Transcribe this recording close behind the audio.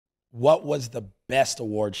What was the best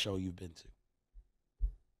award show you've been to?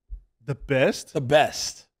 The best? The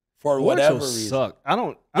best for Award whatever shows reason. suck. I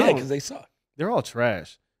don't. Yeah, because they suck. They're all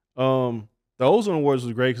trash. The Ozone Awards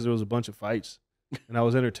was great because there was a bunch of fights, and I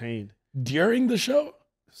was entertained. During the show?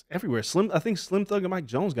 It's everywhere. I think Slim Thug and Mike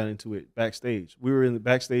Jones got into it backstage. We were in the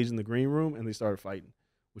backstage in the green room, and they started fighting,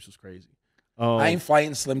 which was crazy. I ain't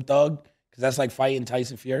fighting Slim Thug because that's like fighting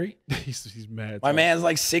Tyson Fury. He's mad. My man's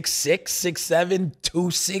like 6'6", 6'7",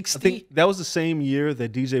 260. I think that was the same year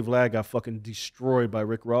that DJ Vlad got fucking destroyed by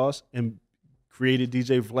Rick Ross and created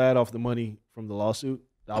DJ Vlad off the money from the lawsuit.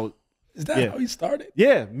 Is that how he started?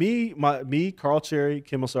 Yeah, me, Carl Cherry,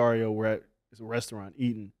 Kim Osario were at a restaurant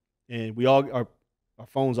eating, and we all our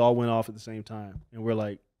phones all went off at the same time, and we're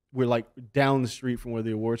like down the street from where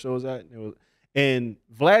the award show was at, and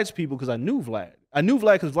Vlad's people, because I knew Vlad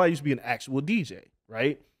because Vlad used to be an actual DJ,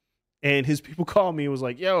 right? And his people called me and was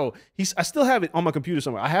like, "Yo, I still have it on my computer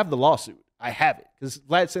somewhere. I have the lawsuit. I have it because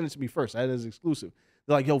Vlad sent it to me first. I had it as exclusive."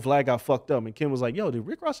 They're like, "Yo, Vlad got fucked up," and Kim was like, "Yo, did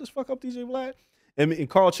Rick Ross just fuck up DJ Vlad?" And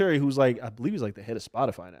Carl Cherry, who's like, I believe he's like the head of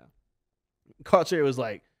Spotify now. Carl Cherry was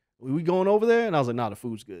like, "We going over there?" And I was like, "Nah, the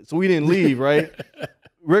food's good." So we didn't leave, right?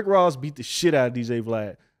 Rick Ross beat the shit out of DJ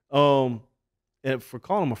Vlad. And for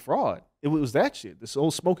calling him a fraud. It was that shit, this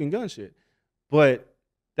old smoking gun shit. But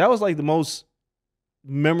that was like the most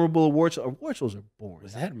memorable award show. Award shows are boring.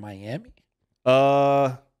 Was that Miami?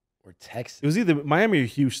 Or Texas? It was either Miami or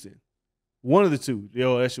Houston. One of the two.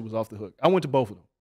 Yo, that shit was off the hook. I went to both of them.